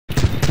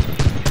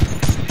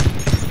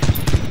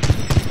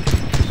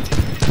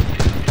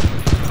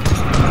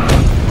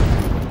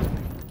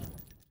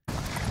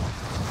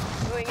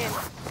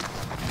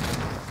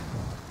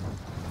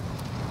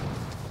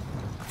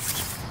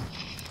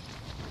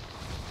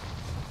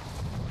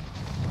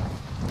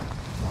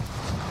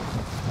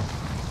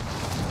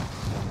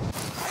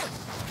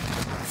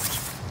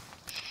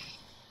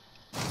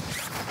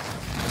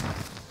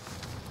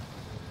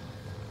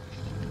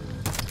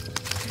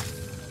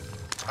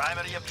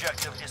Primary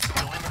objective is to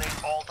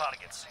eliminate all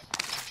targets.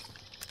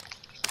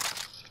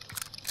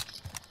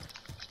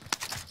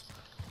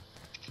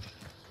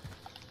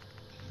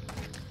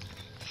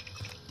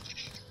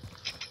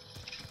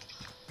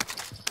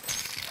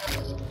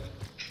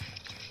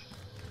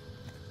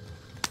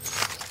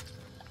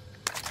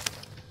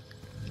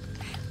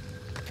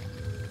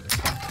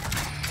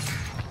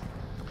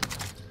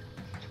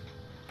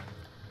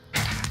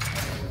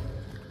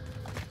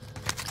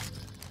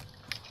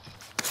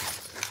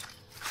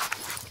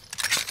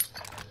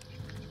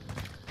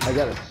 I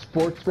got a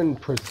Sportsman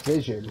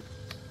Precision.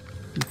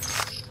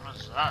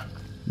 What's that?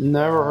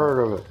 Never heard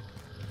of it.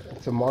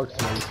 It's a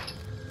marksman.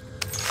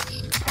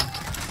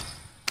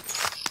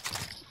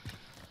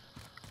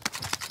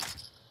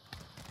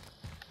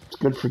 It's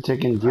good for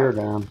taking deer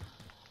down.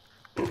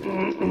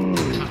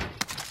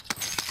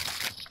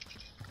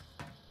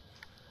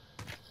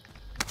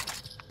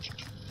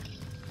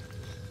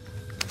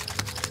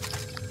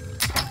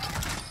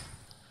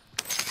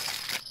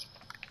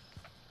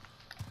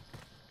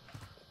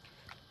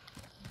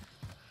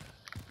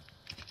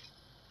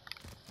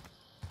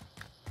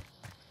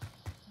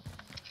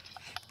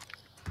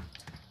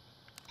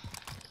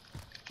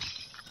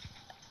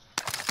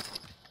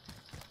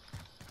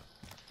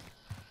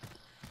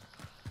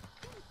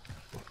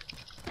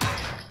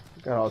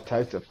 Got all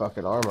types of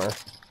fucking armor.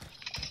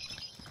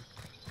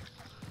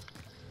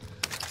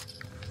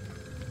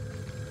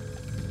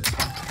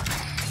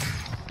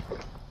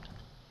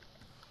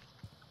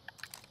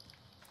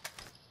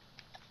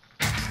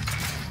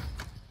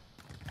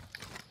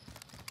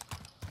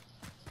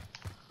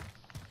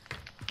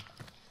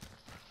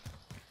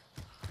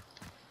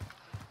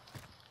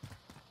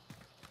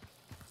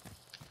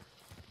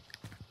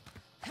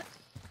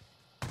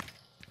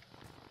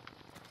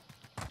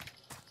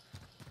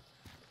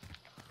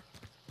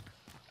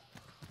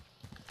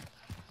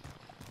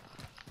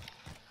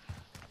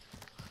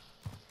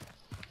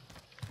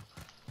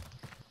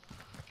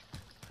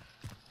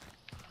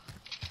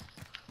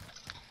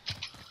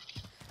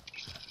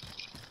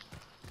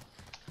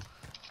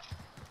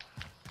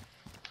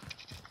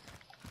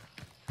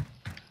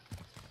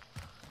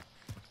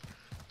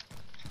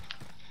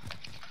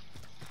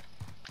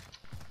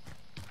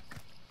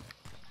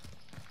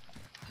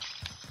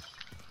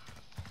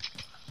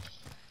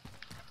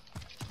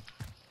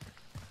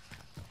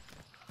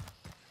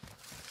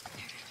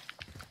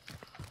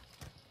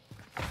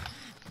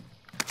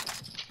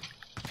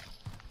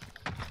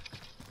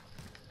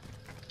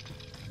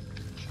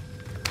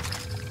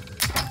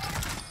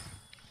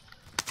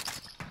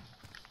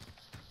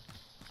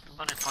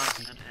 Somebody finds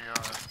a good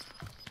AR.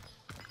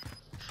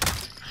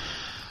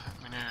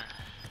 I mean,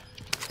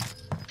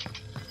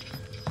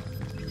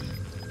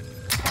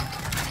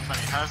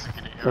 anybody has a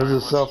good AR. There's a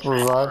wants to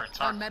self-revive. trade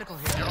for a On target. medical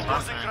You're here.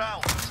 losing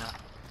ground.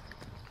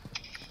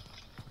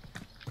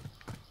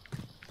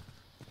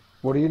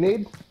 What do you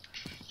need?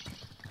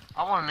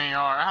 I want an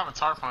AR. I have a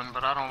tarp on,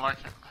 but I don't like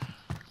it.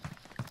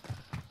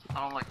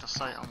 I don't like the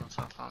sight on the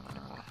tarp on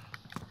anymore.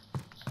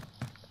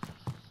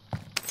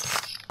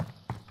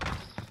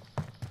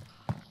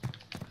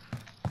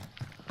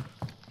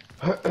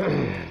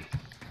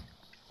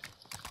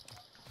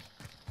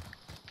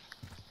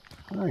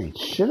 There ain't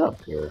shit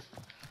up here.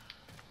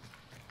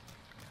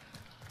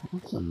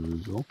 That's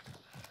unusual.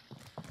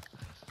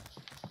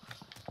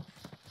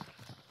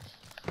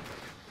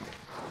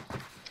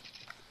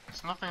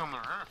 There's nothing on the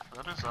roof.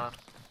 That is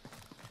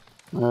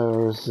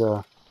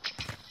odd.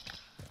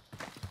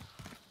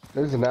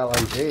 There's an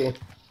LMG.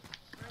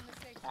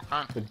 What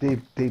kind? The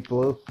deep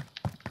blue.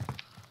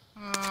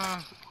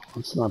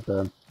 It's not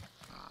bad.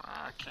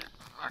 I can't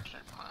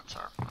my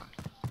tarp on.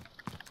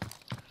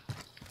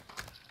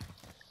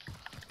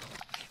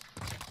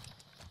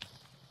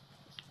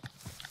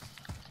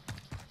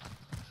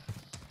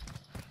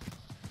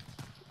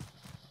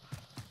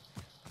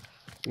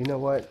 You know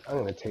what? I'm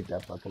gonna take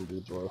that fucking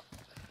deep blue.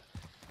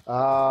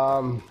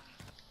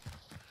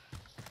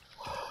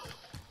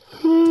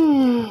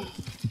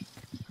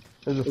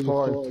 There's a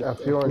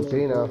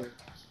Fiorentina.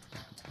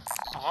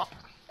 Oh,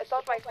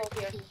 Assault rifle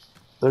here.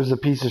 There's a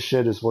piece of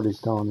shit is what he's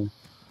telling you.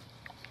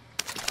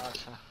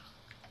 gotcha.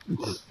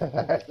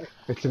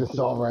 It's an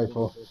assault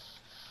rifle.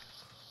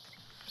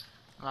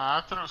 Nah,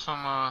 I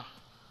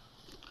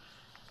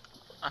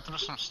threw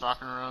some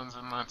stalking rounds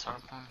in my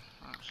tarp on.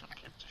 I'm just gonna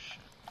keep this shit.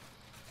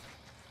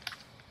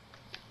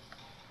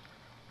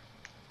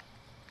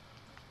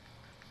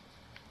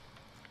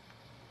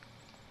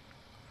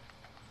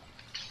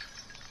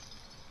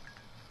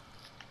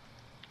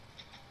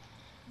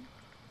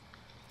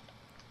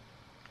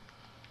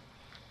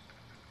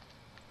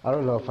 I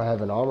don't know if I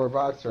have an armor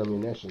box or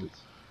munitions.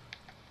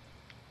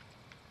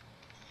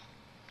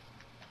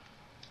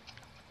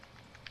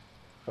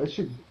 I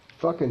should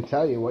fucking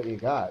tell you what you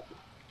got.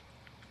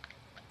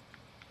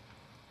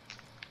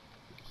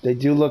 They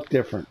do look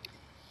different,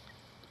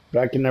 but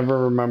I can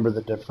never remember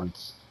the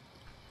difference.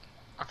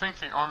 I think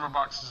the armor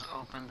box is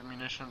open, the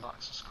munition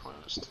box is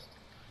closed.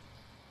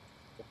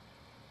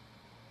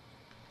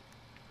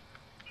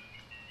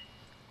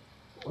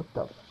 What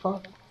the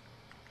fuck?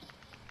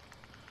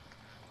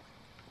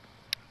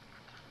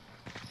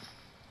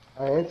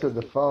 I answered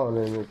the phone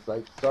and it's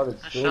like started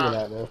Good screaming shot.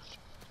 at me.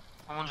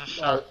 Someone just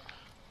shot.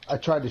 I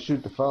tried to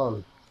shoot the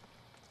phone.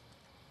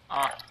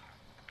 Ah,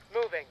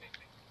 Moving.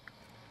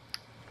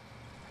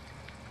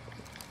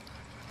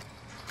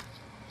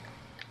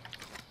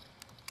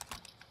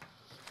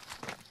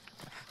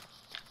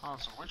 oh,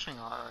 it's a witching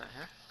hour right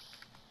here.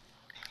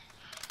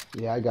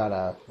 Yeah,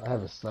 I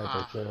have a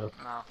sniper too.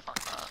 No, fuck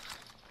that.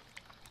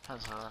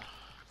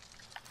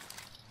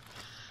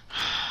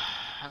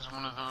 Has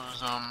one of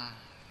those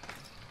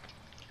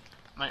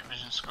night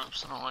vision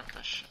scopes. I don't like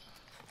that shit.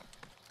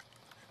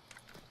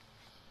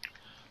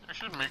 I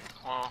should make,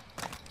 well,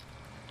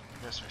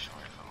 I guess we should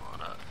wait for all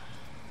that.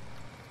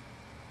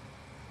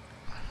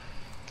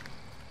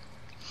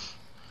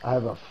 I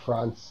have a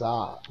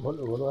Franca. What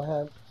do I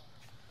have?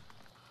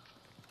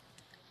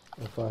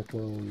 If I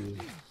can...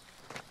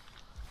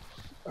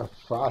 A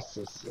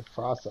Frossus.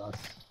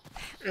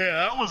 Yeah,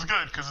 that was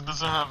good because it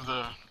doesn't have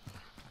the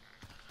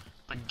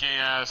gay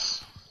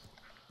ass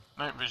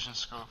night vision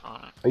scope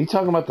on it. Are you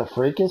talking about the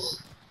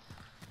Fracas?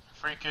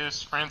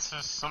 Fracas,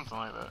 Francis, something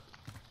like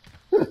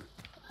that.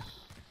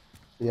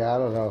 Yeah, I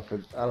don't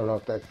know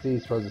if that C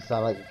is supposed to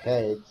sound like a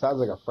K. It sounds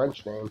like a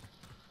French name.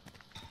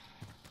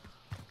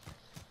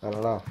 I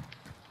don't know.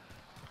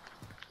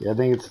 Yeah, I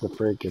think it's the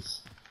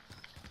Fracas.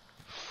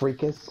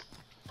 Freakus?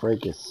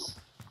 Fracas.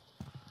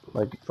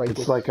 Like, Fracas.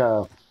 it's like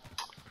a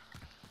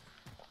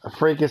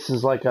Fracas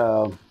is like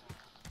a,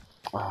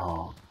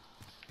 oh,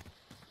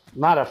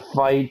 not a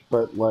fight,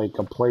 but like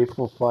a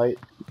playful fight.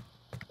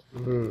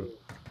 Mm.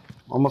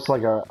 Almost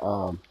like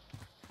a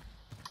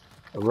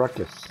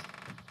ruckus.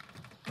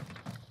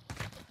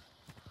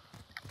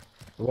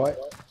 What?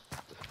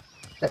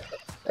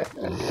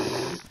 Little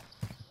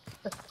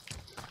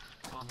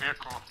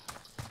vehicle.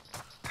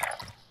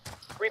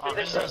 Oh,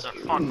 these dudes are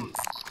fucking.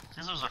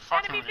 These dudes are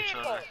fucking with each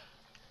other.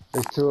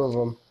 There's two of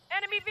them.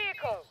 Enemy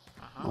vehicle.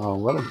 Oh,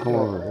 let him come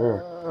over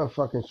here. I'll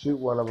fucking shoot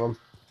one of them.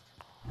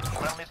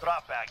 Friendly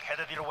drop bag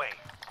headed your way.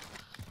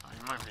 Oh,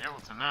 you might be able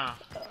to now.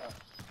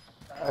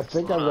 I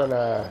think I'm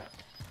gonna...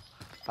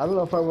 I don't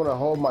know if I want to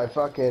hold my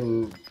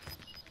fucking...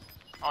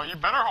 Oh, you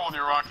better hold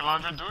your rocket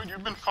launcher, dude.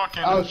 You've been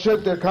fucking. Oh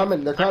shit, they're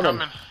coming. They're They're coming.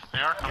 coming. They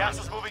are coming. Gas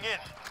is moving in.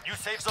 New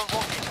safe zone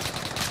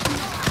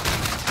located.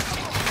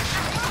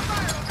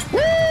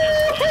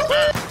 He's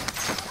dead.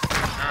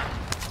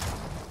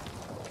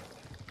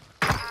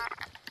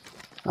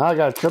 Sure. I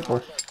got a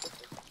triple.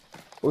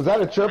 Was that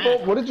a triple?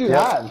 What did you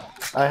have?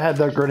 I had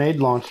the grenade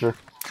launcher.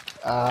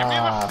 Give me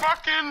the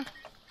fucking.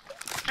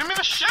 Give me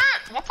the shit.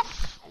 What the?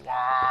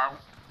 Wow.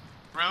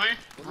 Really?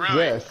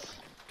 Really? Yes.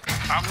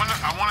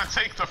 I want to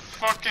take the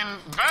fucking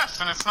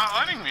vest, and it's not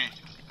letting me.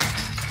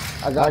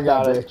 I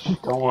got it. that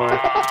bitch. Don't worry.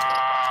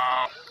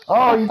 Wow.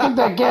 Oh, you took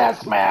that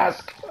gas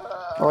mask.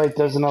 Oh wait,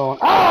 there's another one.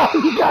 Oh,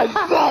 you guys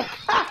suck.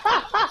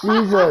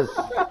 Jesus.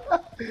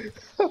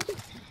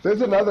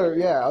 There's another,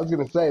 yeah, I was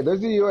gonna say, there's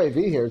a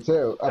UAV here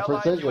too. A Allied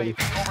precision.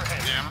 UAV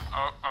overhead. Damn.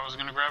 Oh, I was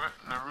gonna grab it.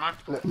 Never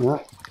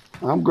mind.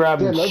 Yeah. I'm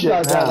grabbing Damn, those shit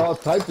guys had now. all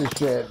types of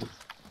shit.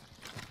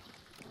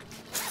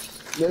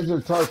 There's a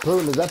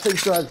Tarpoon. Does that thing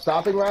still have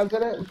stopping rounds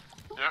in it?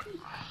 Yep.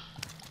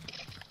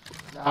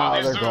 Oh,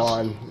 these they're dudes-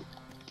 gone.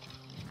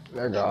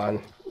 They're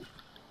gone.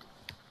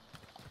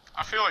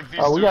 I feel like these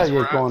Oh, we dudes gotta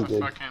were get going, at the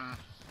dude. fucking.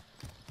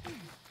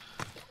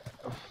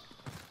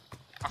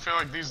 I feel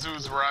like these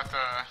dudes were at the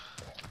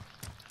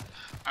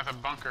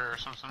bunker or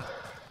something.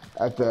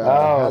 At the,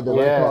 Oh, had the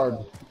yeah. red card.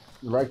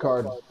 The red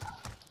card.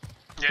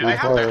 Yeah, they Red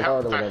have card. the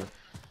Card or whatever.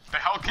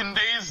 Helkin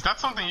days.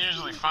 That's something you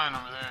usually find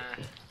over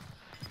there.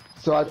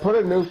 So I put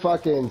a new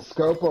fucking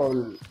scope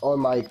on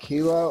my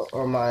kilo,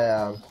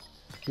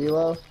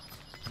 kilo.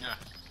 Yeah.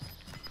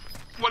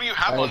 What do you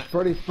have And on it's it?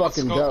 pretty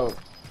fucking scope? dope.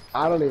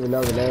 I don't even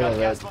know the name Got of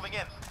gas it. moving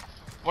in.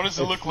 What does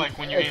it look like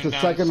when you It's aim the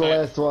down second to sight?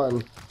 last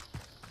one.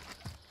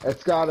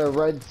 It's got a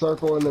red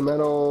circle in the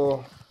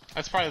middle.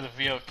 That's probably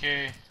the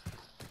VLK.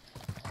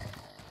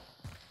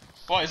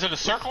 What, is it a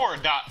circle or a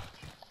dot?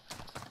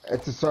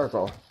 It's a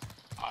circle.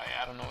 Oh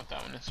yeah, I don't know what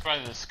that one is. It's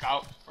probably the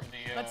scout or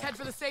the Let's head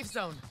for the safe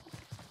zone.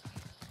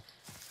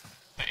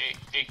 the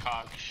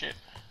ACOG shit.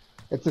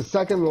 It's the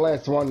second to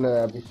last one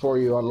before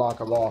you unlock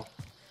them all.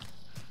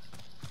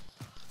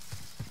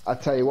 I'll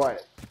tell you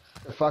what,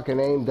 the fucking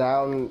aim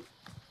down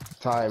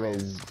time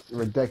is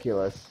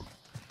ridiculous.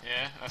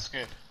 Yeah, that's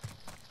good.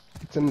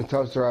 It's in the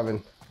toaster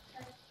oven.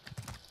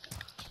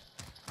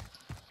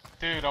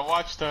 Dude, I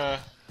watched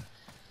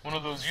one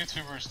of those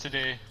YouTubers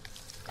today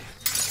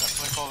that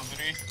play Call of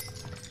Duty,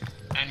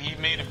 and he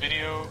made a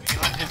video. He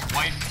let his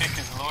wife pick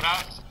his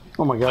loadout.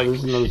 Oh my god,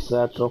 there's another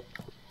satchel.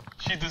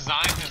 She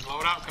designed his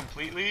loadout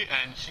completely,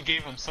 and she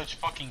gave him such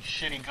fucking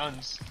shitty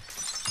guns.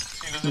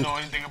 She doesn't know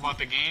anything about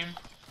the game,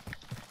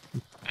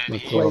 and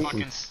That's he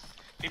awesome.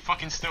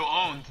 fucking still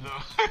owned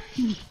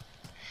though.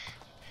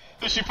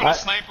 So she put a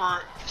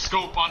sniper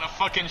scope on a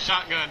fucking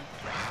shotgun.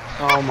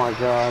 Oh my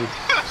god.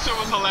 That shit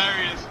was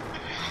hilarious.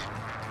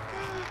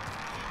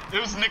 It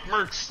was Nick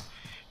Merckx.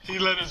 He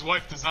let his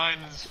wife design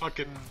his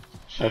fucking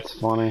shit. That's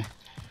funny.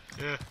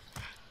 Yeah.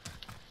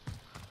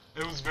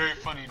 It was very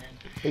funny,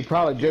 dude. He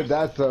probably did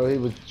that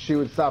so she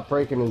would stop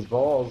breaking his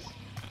balls.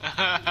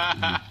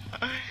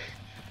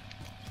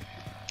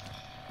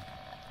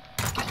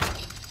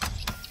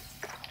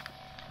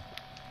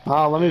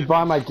 Oh, let me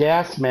buy my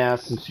gas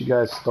mask since you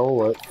guys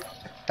stole it.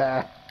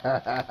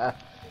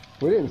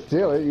 We didn't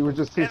steal it. You were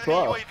just too Enemy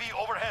slow.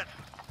 UAV overhead.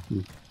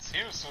 See,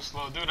 it was so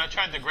slow, dude. I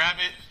tried to grab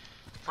it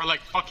for like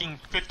fucking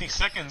 50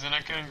 seconds and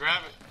I couldn't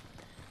grab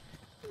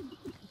it.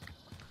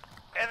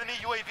 Enemy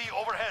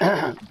UAV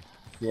overhead.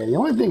 Yeah, the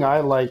only thing I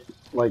like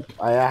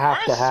I have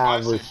Where's to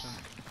have Spy is, Station?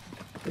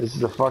 is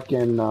the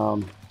fucking,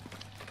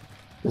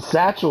 the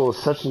satchel is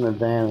such an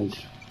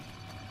advantage.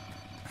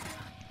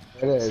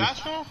 It is.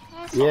 Satchel?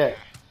 That's Yeah. okay.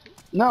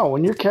 No,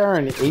 when you're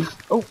carrying eight,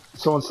 oh,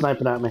 someone's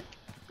sniping at me.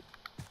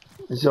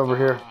 He's over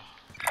here.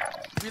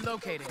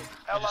 Relocating.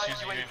 Allied use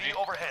UAV UAV.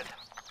 overhead.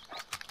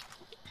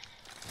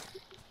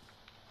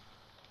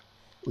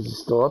 Is he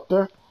still up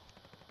there?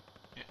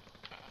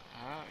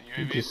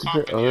 UAV is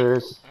Disappear- popping. Oh, there it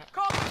is.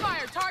 Call for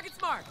fire. Target's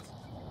marked.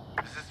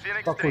 This is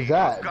Phoenix Fuck 3. was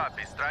that? Good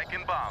copy. Strike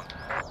inbound.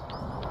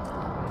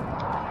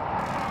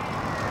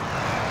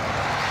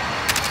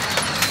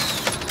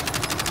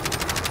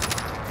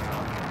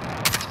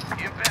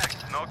 Impact.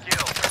 No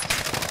kill.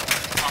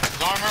 Off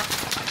his armor.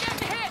 I'm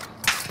getting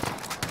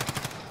hit.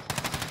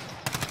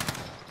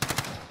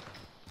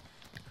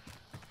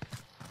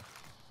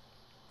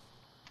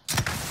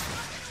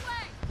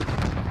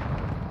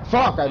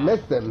 Fuck, I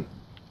missed him.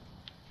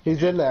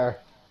 He's in there.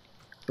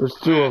 There's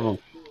two of them.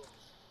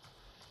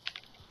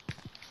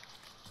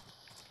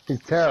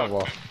 He's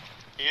terrible.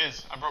 He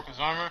is. I broke his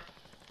armor.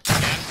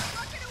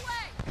 Rocket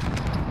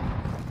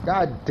away.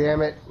 God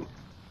damn it.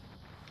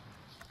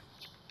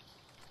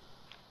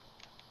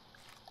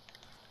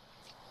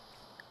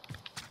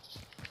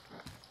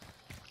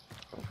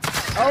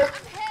 Oh!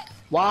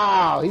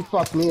 Wow, he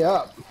fucked me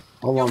up.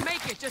 Hold You'll on.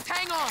 make it. Just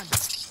hang on.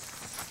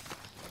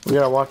 We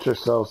gotta watch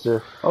ourselves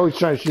here. Oh, he's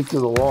trying to shoot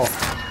through the wall.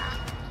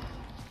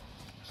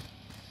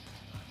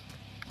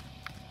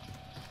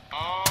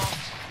 Oh,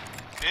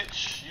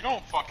 bitch. You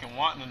don't fucking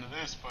want none of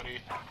this, buddy.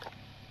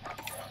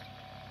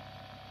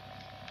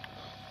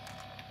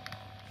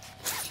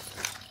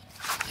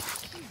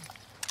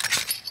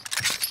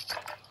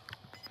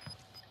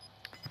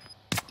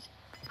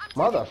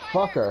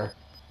 Motherfucker.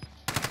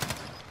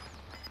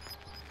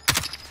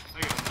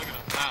 Look at him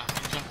now.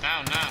 He jumped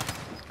down now.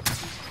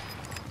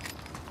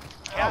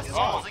 Gas is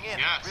Oh, closing in.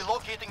 yes.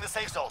 Relocating the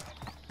safe zone.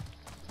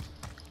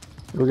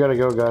 We gotta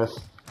go, guys.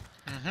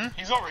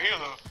 He's over here,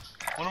 though.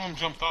 One of them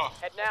jumped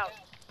off. Heading out.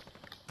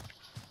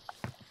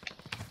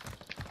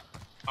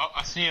 Oh,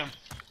 I see him.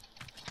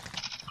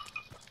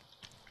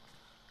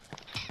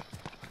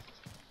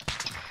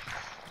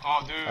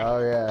 Oh, dude. Oh,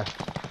 yeah.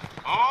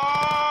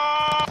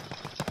 Oh!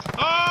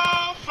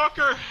 Oh,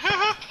 fucker!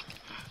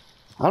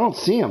 I don't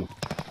see him.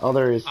 Oh,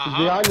 there he is. He's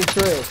behind the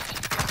tree.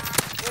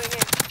 Going in.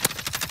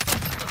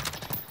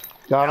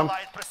 Got him.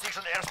 Allied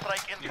precision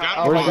airstrike You got incoming. him?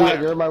 Oh my Where's god,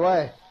 the- you're in my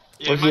way.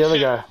 Yeah, Where's my the other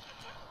shit- guy?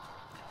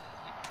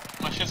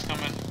 My shit's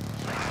coming.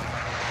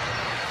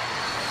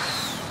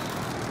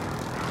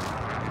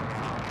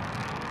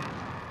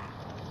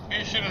 Who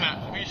you shooting at?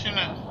 Who you shooting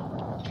at?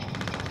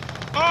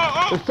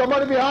 Oh, There's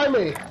somebody behind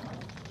me.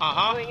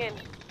 Uh-huh. Going in.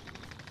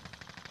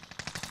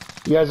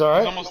 You guys He's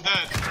alright? almost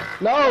dead.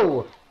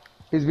 No!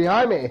 He's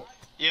behind me.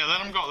 Yeah,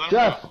 let him go, let him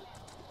Jeff, go.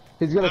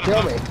 he's gonna Let him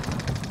kill go.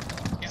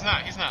 me. He's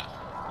not, he's not.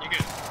 You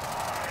good.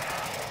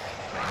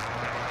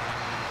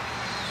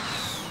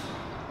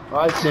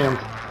 I see him.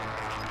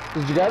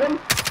 Did you get him?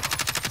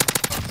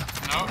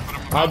 No, but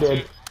I'm I about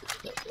did.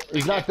 to.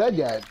 He's not dead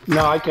yet.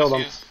 No, I killed Yes,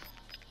 he him. is.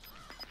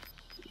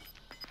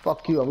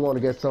 Fuck you, I'm going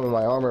to get some of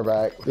my armor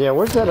back. Yeah,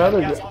 where's that other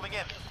Gas guy? moving in.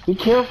 Be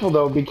careful,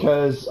 though,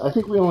 because I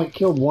think we only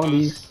killed one of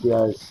these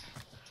guys.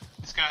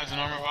 This guy has an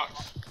armor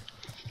box.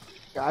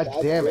 God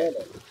damn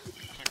it.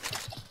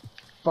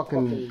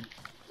 Fucking...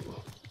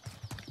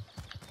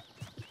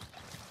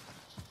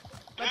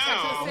 Let's head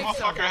to the Ew, safe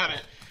zone. motherfucker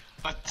had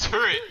a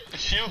turret, a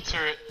shield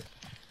turret.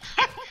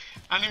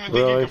 I don't even think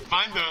Really? you can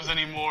find those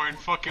anymore in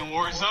fucking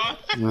Warzone.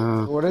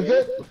 No. What is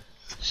it?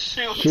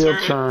 Shield Shield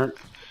turret. turret.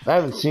 I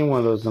haven't seen one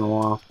of those in a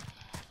while.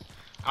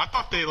 I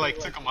thought they like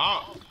took them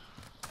out.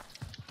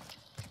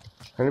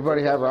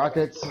 Anybody have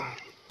rockets?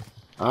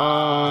 Yes,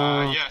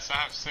 I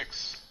have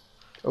 6.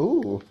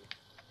 Ooh.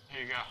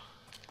 Here you go.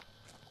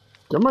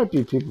 There might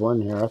be people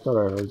in here. I thought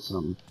I heard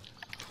something.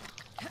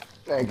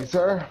 Thank you,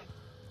 sir.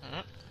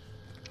 Mhm.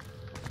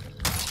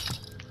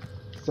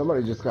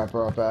 Somebody just got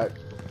brought back.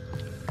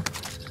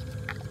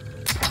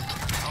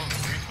 That was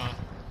a recon.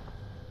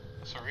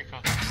 That's a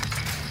recon.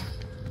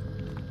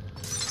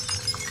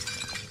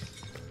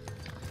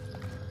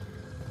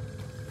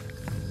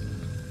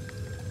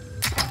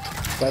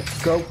 That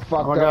scope fucked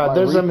Oh my up god, my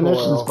there's a recoil.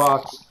 munitions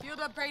box. Field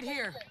upgrade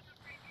here.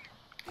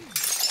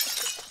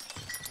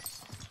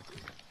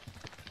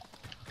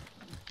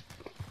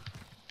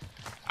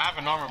 I have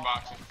an armor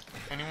box.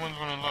 If anyone's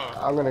gonna load.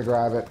 I'm gonna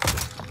grab it.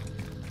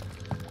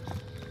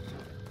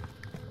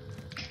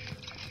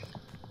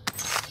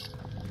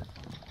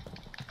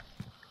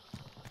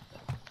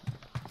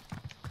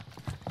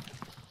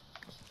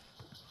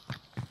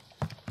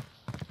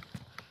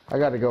 I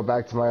gotta go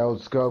back to my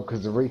old scope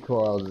because the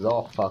recoil is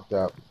all fucked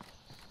up.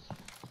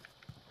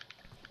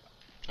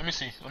 Let me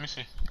see. Let me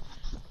see.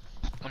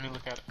 Let me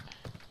look at it.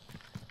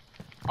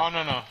 Oh no,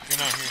 you're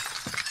not here.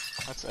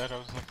 That's Ed I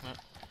was looking at.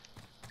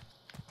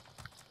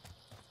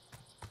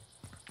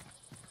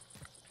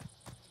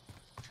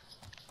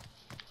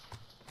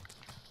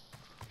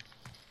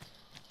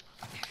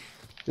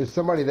 There's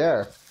somebody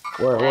there.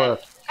 Where?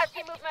 I see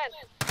movement.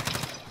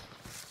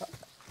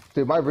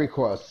 Dude, my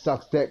recoil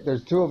sucks dick.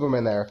 There's 2 of them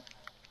in there.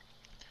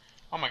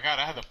 Oh my god,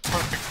 I had the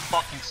perfect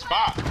fucking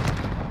spot.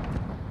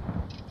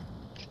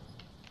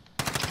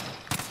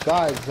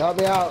 Guys, help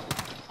me out.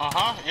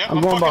 Yep.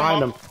 I'm going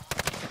behind him.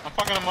 I'm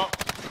fucking him up.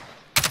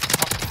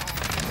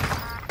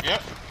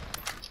 Yep.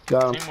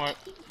 Got him. Teamwork.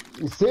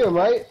 You see him,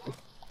 right?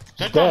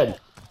 Dead.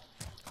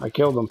 I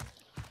killed him.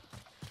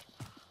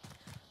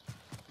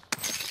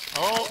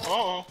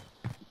 Oh.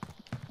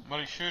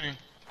 Somebody's shooting.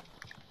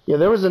 Yeah,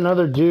 there was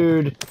another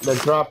dude that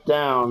dropped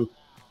down.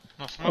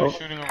 No, somebody's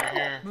shooting over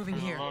here. Moving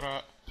There's a here.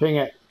 loadout. Ping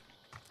it.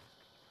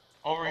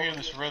 Over here,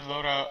 this red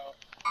loadout.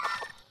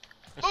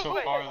 It's so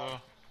far though.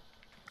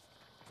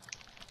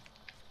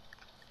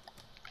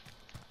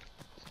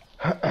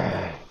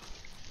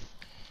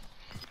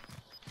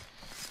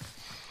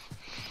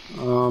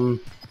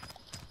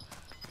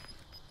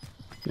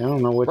 I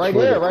don't know which Right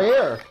way here, to- right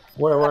here.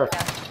 Where?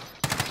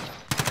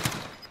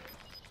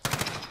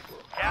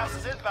 Gas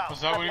is inbound.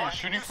 Was that where you were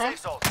shooting New from? safe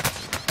zone.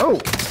 Oh,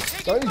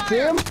 don't you see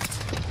him?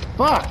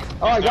 Fuck!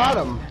 Oh, I got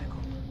him.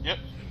 Yep.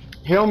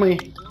 Heal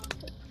me.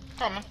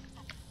 Coming.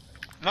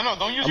 No,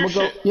 don't use I'm your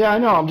gonna go- shit. Yeah, I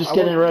know. I'm just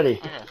getting ready.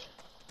 I got you.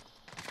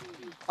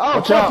 Oh,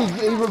 Watch fuck, out.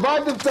 he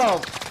revived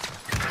himself.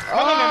 No.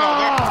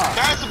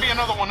 There has to be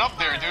another one up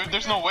there, dude.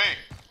 There's no way.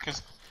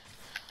 Cause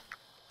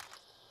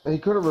He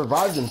could have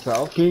revived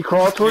himself. Can you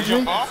crawl did towards you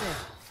me? jump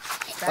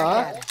off? Back Huh?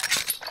 at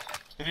it.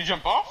 Did you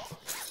jump off?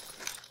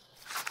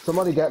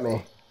 Somebody get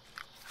me.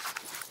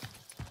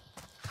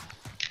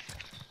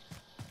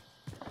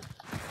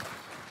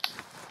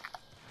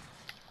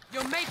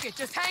 You'll make it.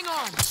 Just hang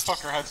on. This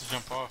fucker had to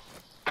jump off.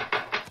 I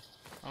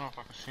don't know if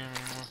I can see him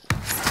anymore.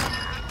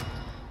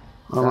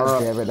 God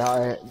Alright. damn it,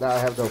 now I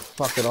have no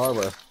fucking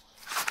armor.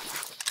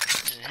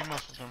 Yeah, he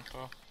must have jumped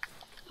off.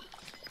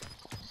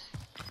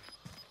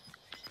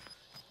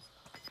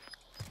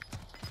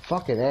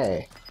 Fucking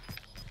A.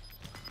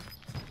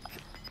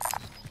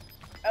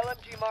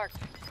 LMG marked.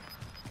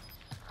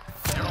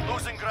 You're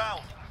losing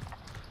ground.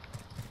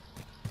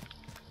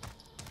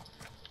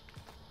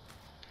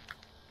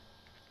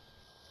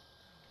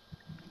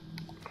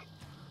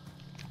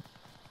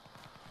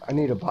 I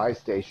need a buy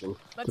station.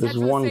 Let's There's head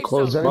to the one safe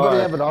close Does zone. anybody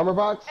Bye. have an armor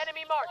box?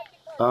 Enemy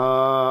marked.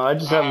 I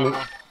just have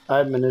I I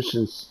have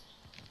munitions.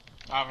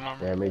 I have a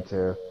number. Yeah, me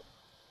too.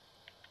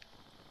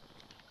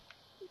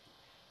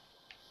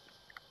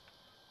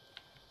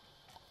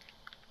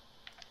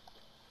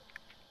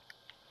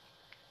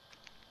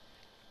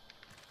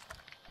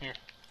 Here.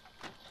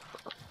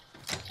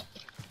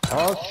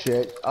 Oh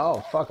shit. Oh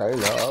fuck, I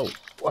didn't know. Oh,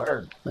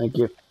 word. Thank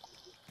you.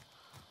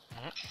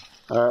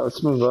 Alright,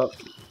 let's move up.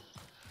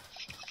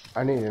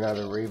 I need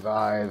another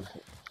revive.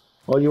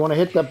 Well, you want to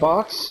hit that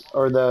box?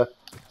 Or the...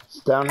 It's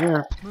down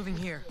here. Moving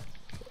here.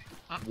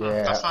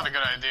 Yeah, That's not a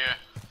good idea.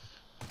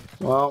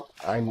 Well,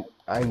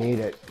 I need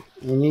it.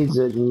 he needs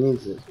it. He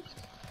needs it.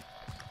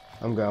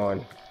 I'm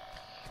going.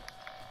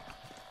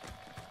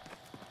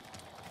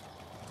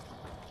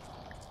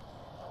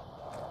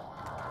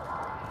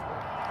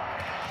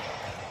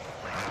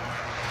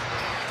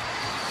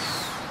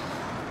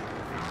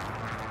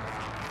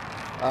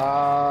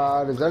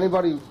 Does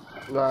anybody...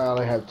 No, I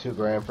only have $2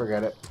 grand,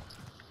 forget it.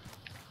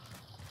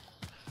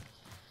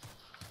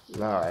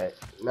 Alright,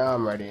 now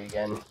I'm ready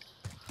again.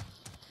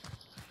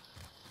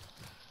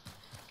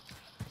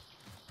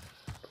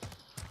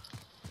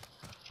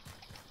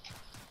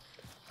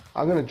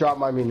 I'm gonna drop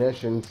my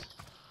munitions.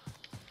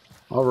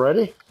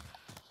 Already?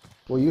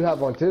 Well, you have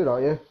one too,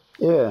 don't you?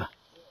 Yeah.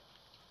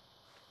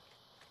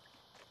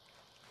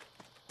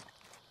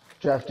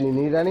 Jeff, do you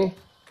need any?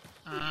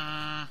 No,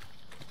 I'm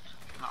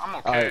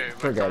okay. Alright, like,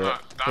 forget I'm it.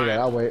 not Forget it. dying.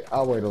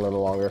 I'll wait a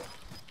little longer.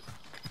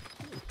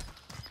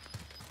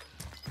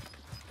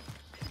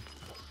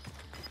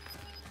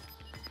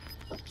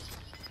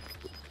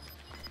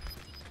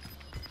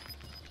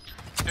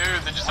 Dude,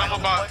 did you tell me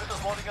about? Deployment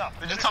is loading up.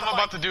 Did you Finish tell the me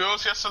about fight. the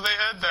duos yesterday,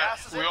 Ed? That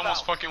Gas is we inbound.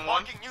 almost fucking won.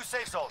 Marking new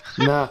safe zone.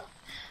 Nah.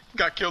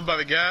 Got killed by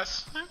the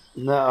gas.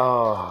 No.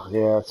 Oh,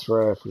 yeah, that's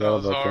right. I That forgot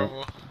was about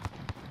horrible. that.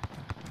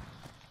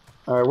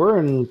 Alright, we're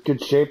in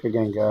good shape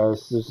again,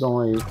 guys. There's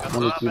only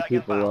 22 back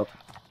people inbound. left.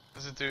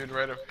 There's a dude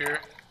right up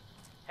here.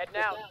 Head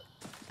now.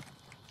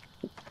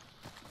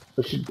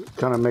 We should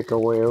kind of make our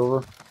way over.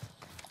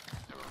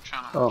 Yeah, we're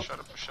trying to Oh. try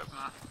to push up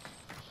now.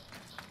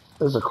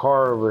 There's a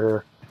car over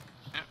here.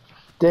 Yep.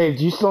 Dave,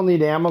 do you still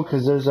need ammo?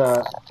 Because there's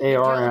a AR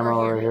over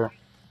ammo here. right here.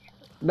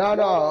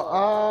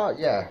 No,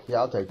 yeah,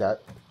 I'll take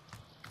that.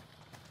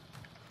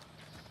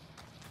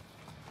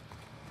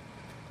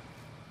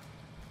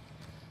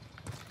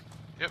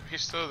 Yep,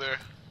 he's still there.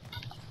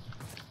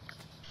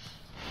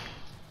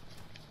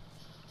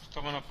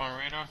 Coming up on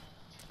radar.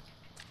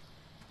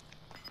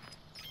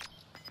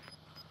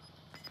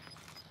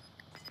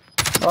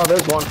 Oh,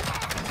 there's one.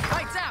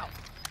 Lights out.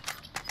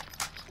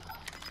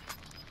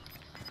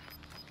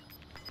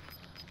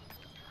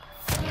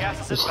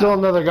 Gas is There's inbound. still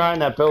another guy in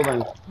that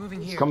building. Moving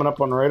He's here. coming up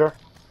on radar.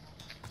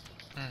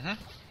 Mm-hmm.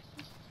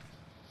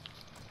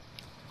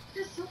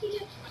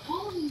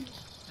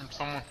 And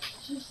someone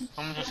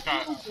just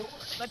got.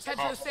 Let's head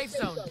to the safe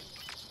zone.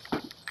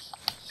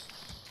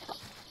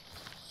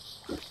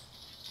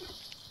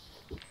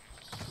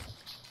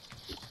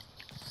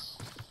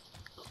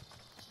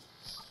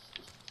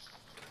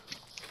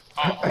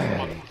 Oh,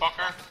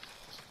 motherfucker.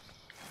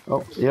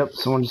 Oh, yep,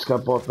 someone just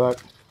got bought back.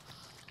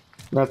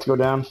 Let's go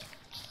down.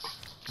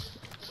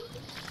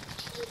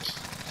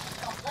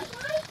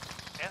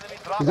 Enemy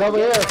dropping He's over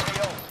here.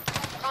 AO.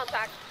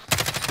 Contact.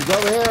 He's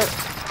over here.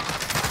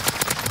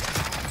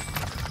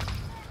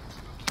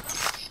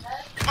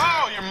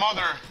 Oh, your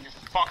mother, you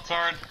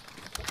fucktard.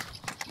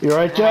 You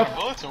alright, Run out of Jeff?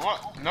 bullets or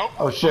what? Nope.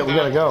 Oh shit, we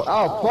gotta go.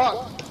 Oh,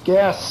 fuck.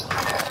 Gas.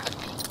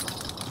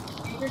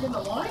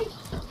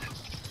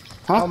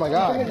 Oh, my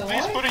God.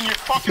 Please put in your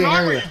fucking Can't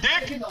armor, hear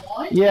you dick!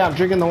 Yeah, I'm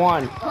drinking the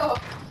wine.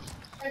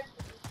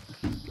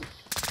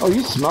 Oh,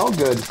 you smell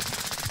good.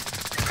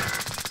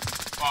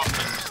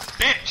 Fucking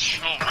bitch!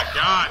 Oh my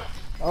god.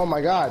 Oh,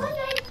 my God.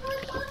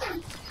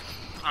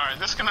 Alright,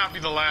 this cannot be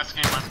the last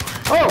game I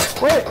play. Oh,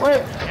 wait.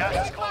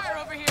 Gas is closing. Fire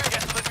over here.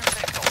 Get to the new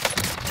safe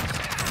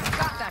zone.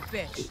 Got that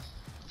bitch.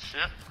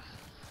 Shit.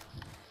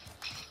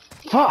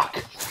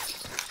 Fuck.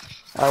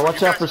 Alright,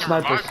 watch You out for guys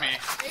can snipers. revive me.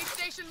 Aid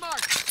station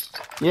marked.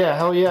 Yeah,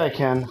 hell yeah, I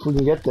can. If we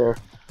can get there.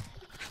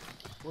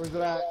 Where's it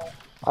at?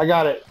 I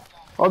got it.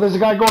 Oh, there's a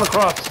guy going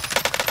across.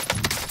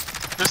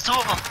 There's two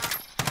of them.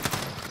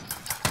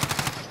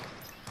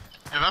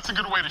 Yeah, that's a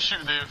good way to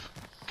shoot, Dave.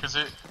 Because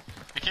it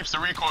keeps the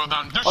recoil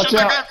down. Dude, Watch shoot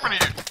that out. guy in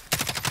front of you.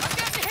 I'm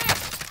getting hit.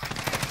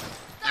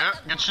 Yeah,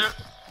 good shit.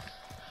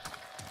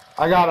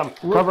 I got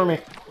him. Cover me.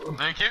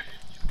 Thank you.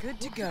 Good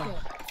to go.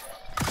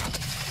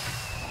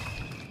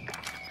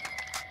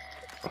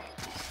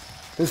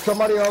 There's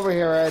somebody over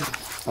here, Ed.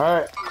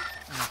 Alright.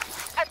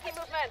 Empty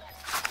movement.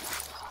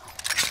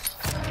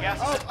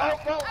 Gas is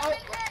inbound.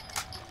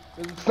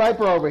 There's a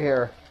sniper over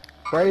here.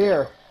 Right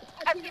here.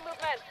 Empty movement.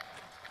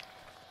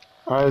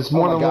 Alright, there's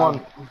more Oh, than my one.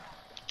 God.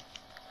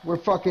 We're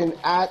fucking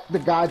at the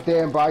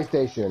goddamn buy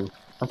station.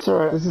 That's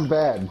alright. This is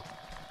bad.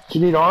 Do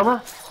you need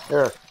armor?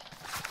 There.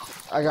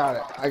 I got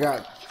it.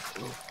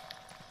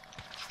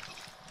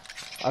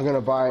 I'm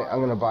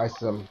gonna buy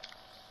some.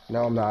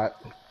 No, I'm not.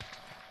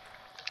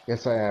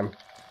 Yes, I am.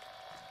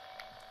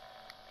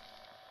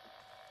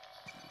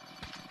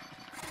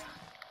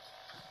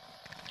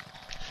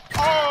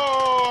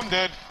 Oh, I'm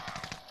dead.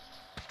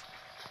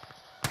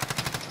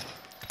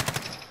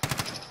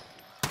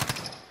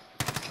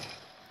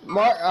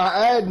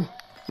 Ed.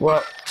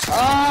 What?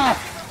 Ah!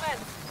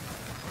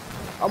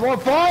 I'm on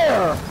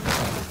fire!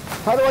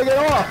 How do I get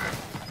off?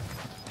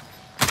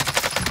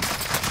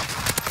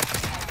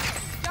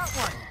 Got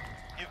one.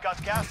 You've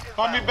got gas inbound.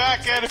 Call me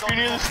back, Ed, if you're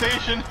near the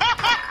station.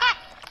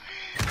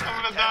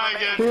 I'm gonna die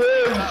again. He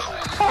is!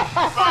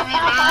 Call me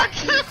back.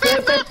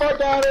 Get the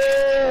fuck out of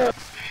here!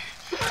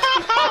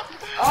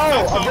 Oh,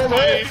 That's I've so been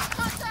funny. hit!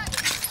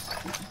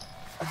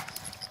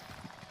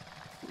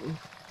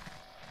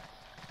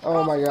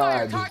 Oh my Fire.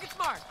 God. Target's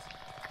marked.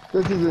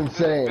 This is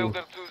insane.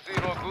 Builder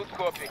 2-0, good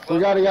copy. We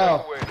gotta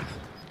go.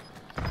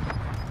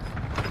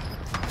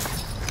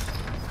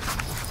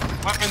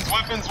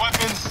 Weapons.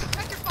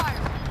 Check your fire.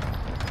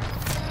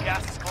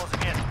 Gas is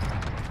closing in.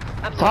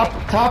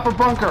 Top or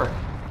bunker?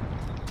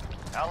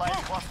 Allied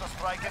cluster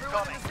strike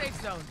Everyone in incoming. the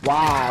safe zone.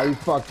 Wow, you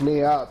fucked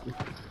me up.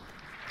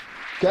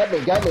 Get me,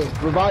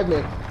 revive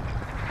me.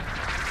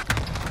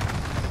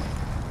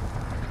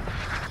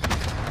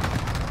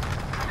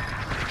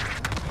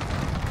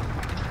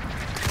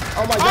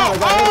 Oh my God, I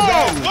got hit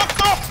again. What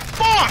the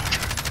fuck?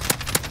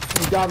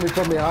 You got me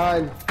from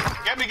behind.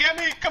 Get me.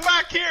 Come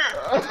back here.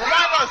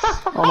 Revive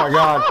us. Oh my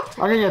god.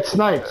 I'm gonna get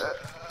sniped.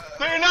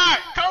 No, you're not.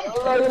 Come.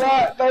 No,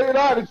 you're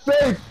not, it's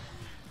safe.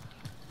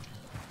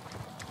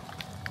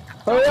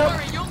 Hurry up.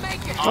 Hurry, you'll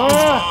make it.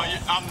 Oh,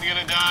 I'm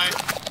gonna die.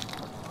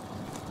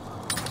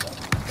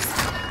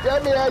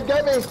 Get me, Ed,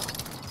 get me.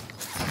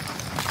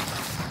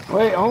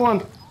 Wait, hold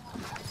on.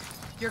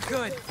 You're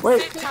good.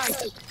 Wait. Sit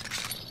tight.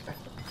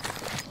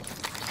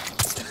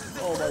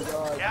 Oh my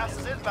God. Gas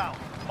is inbound.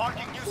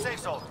 Marking new safe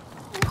zone.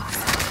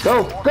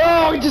 Go!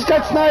 He just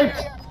got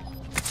sniped!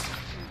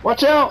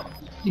 Watch out!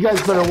 You guys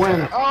better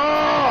win.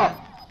 Ah!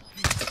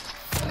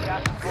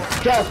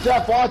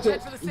 Jeff, watch Head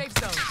it. for the safe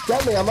zone.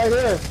 Get me, I'm right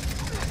here.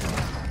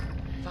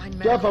 Find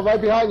Jeff, Matt. I'm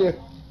right behind you.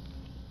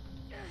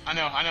 I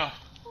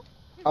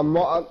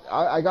know.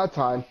 I got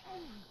time.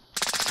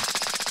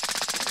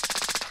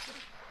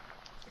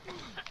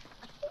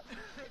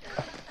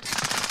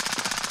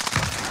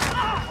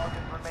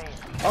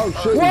 Oh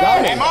shit, you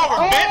got Game him. over,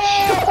 bitch.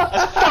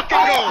 Let's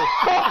fucking go.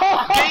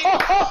 Game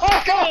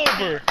fucking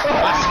over.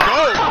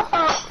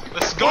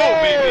 Let's go,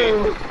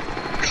 baby.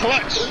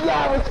 Clutch.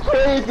 That was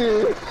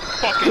crazy.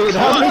 fucking Dude,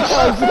 how many clutch.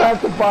 times did I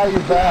have to buy you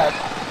back?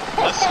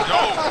 Let's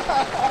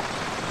go.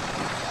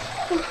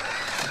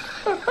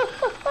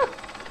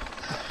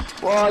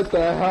 What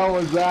the hell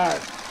was that?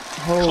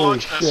 Holy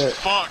Clutch as shit.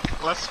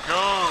 fuck. Let's go.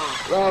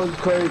 That was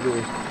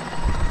crazy.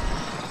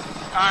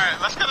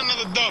 Alright, let's get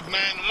another dub,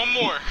 man. One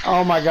more.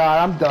 Oh my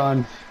god, I'm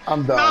done.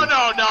 I'm No,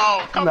 done.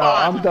 no. Come No,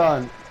 on. I'm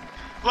done.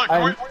 Look,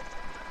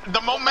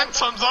 the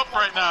momentum's up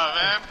right now,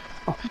 man.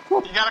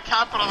 You gotta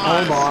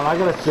capitalize. Hold on, I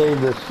gotta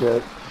save this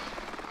shit.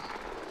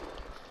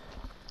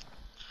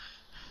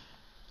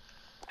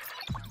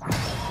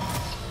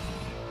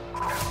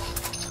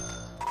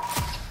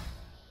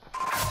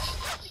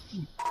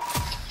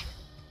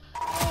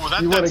 Ooh,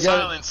 that You dead wanna get it?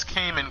 silence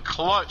came in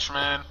clutch,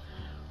 man.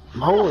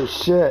 Holy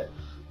shit.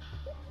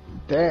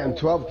 Damn,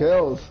 12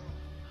 kills.